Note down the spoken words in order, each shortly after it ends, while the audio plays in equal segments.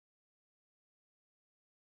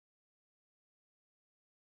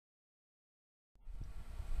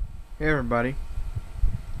Hey everybody,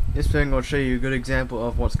 this video I'm going to show you a good example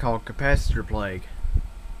of what's called capacitor plague.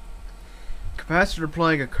 Capacitor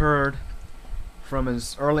plague occurred from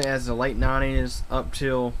as early as the late 90s up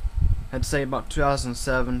till, I'd say, about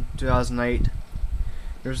 2007, 2008.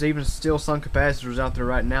 There's even still some capacitors out there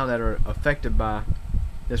right now that are affected by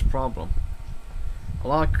this problem. A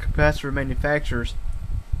lot of capacitor manufacturers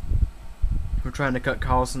were trying to cut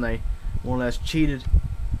costs, and they more or less cheated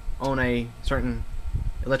on a certain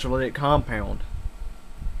electrolytic compound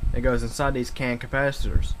that goes inside these canned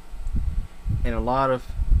capacitors, and a lot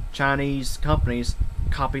of Chinese companies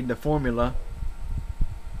copied the formula,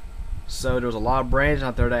 so there was a lot of brands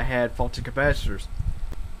out there that had faulty capacitors.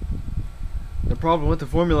 The problem with the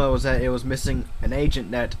formula was that it was missing an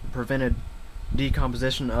agent that prevented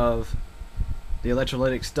decomposition of the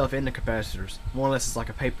electrolytic stuff in the capacitors. More or less it's like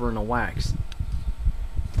a paper and a wax.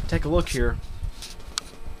 Take a look here.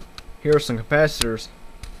 Here are some capacitors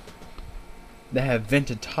that have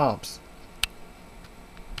vented tops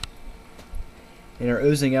and are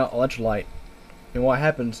oozing out electrolyte. And what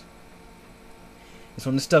happens is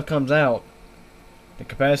when this stuff comes out, the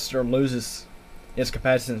capacitor loses its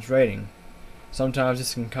capacitance rating. Sometimes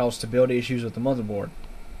this can cause stability issues with the motherboard.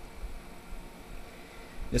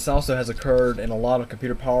 This also has occurred in a lot of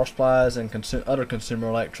computer power supplies and other consumer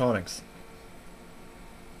electronics.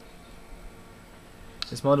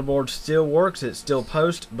 This motherboard still works, it still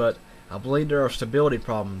posts, but I believe there are stability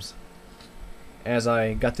problems, as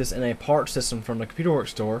I got this in a part system from the Computer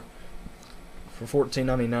Works store for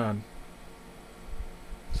 $14.99.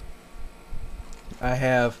 I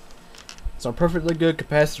have some perfectly good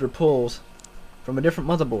capacitor pulls from a different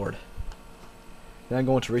motherboard that I'm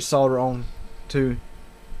going to resolder on to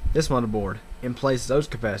this motherboard in place of those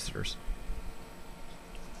capacitors.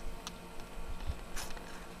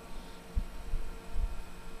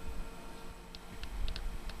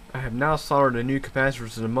 I have now soldered the new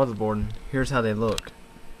capacitors to the motherboard, and here's how they look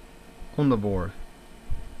on the board.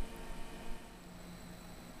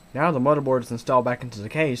 Now the motherboard is installed back into the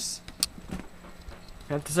case.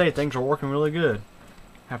 I have to say, things are working really good.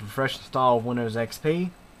 I have a fresh install of Windows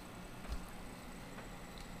XP.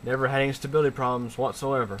 Never had any stability problems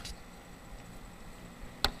whatsoever.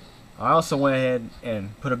 I also went ahead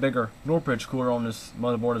and put a bigger Northbridge cooler on this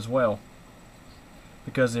motherboard as well,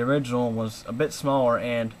 because the original was a bit smaller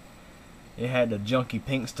and it had the junky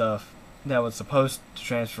pink stuff that was supposed to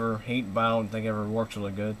transfer heat, but I don't think it ever worked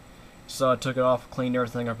really good. So I took it off, cleaned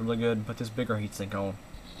everything up really good, and put this bigger heatsink on.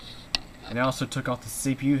 And I also took off the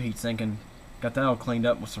CPU heatsink and got that all cleaned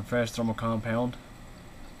up with some fresh thermal compound.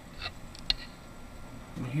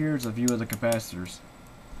 And here's a view of the capacitors.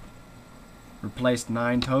 Replaced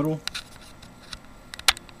 9 total.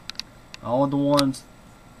 All of the ones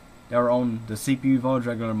that were on the CPU voltage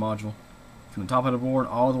regulator module, from the top of the board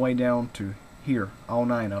all the way down to here, all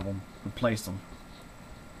 9 of them, replaced them.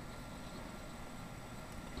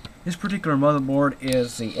 This particular motherboard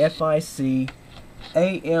is the FIC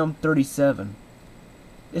AM37.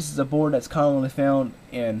 This is a board that's commonly found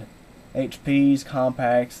in HPs,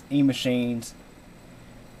 compacts, E-machines,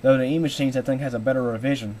 though the E-machines I think has a better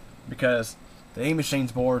revision, because the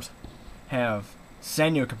E-machines boards have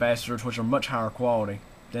Sanyo capacitors which are much higher quality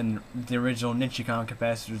than the original Nichicon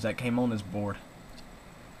capacitors that came on this board.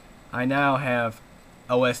 I now have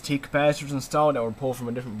OST capacitors installed that were pulled from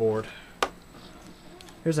a different board.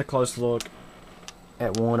 Here's a close look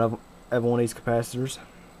at one of these capacitors.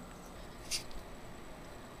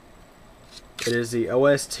 It is the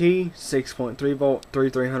OST 6.3 volt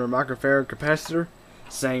 3300 microfarad capacitor,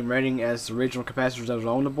 same rating as the original capacitors that was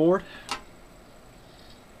on the board.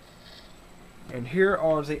 And here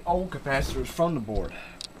are the old capacitors from the board.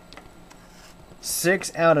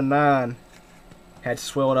 6 out of 9 had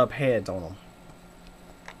swelled up heads on them,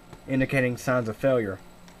 indicating signs of failure.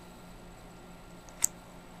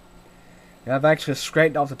 Now I've actually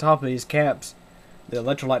scraped off the top of these caps the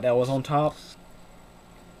electrolyte that was on top,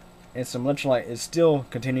 and some electrolyte is still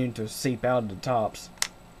continuing to seep out of the tops.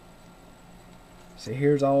 See,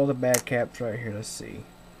 here's all the bad caps right here. Let's see,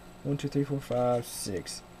 1, 2, 3, 4, 5,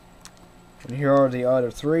 6. And here are the other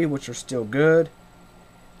 3, which are still good.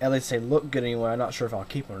 At least they look good anyway. I'm not sure if I'll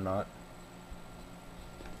keep them or not.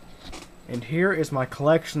 And here is my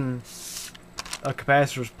collection of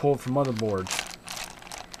capacitors pulled from motherboards.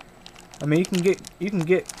 I mean, you can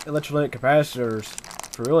get electrolytic capacitors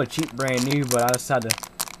for really cheap, brand new, but I decided to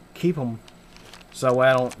keep them so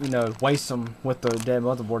I don't, waste them with the dead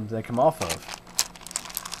motherboard that they come off of.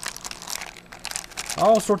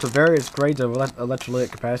 All sorts of various grades of electrolytic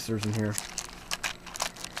capacitors in here.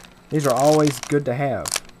 These are always good to have.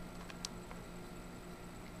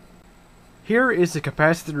 Here is the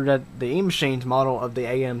capacitor that the E-Machines model of the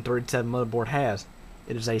AM37 motherboard has.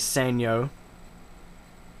 It is a Sanyo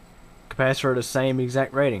capacitor of the same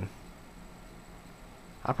exact rating.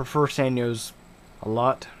 I prefer Sanyos a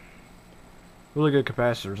lot. Really good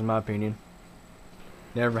capacitors in my opinion.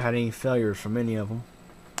 Never had any failures from any of them.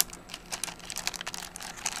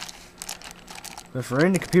 But for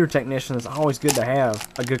any computer technician, it's always good to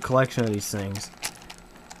have a good collection of these things.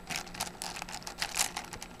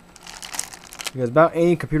 Because about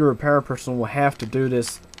any computer repair person will have to do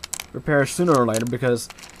this repair sooner or later, because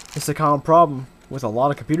it's a common problem with a lot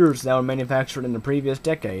of computers that were manufactured in the previous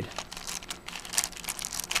decade.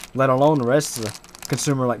 Let alone the rest of the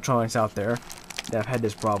consumer electronics out there that have had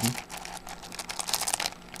this problem.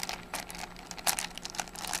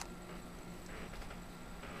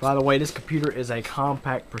 By the way, this computer is a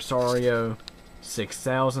compact Presario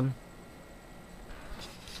 6000.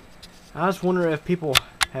 I was wondering if people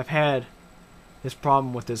have had this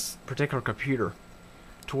problem with this particular computer,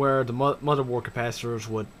 to where the motherboard capacitors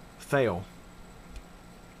would fail.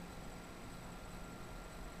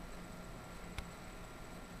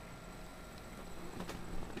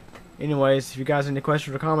 Anyways, if you guys have any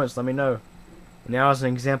questions or comments, let me know. And now is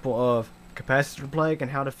an example of capacitor plague and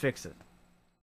how to fix it.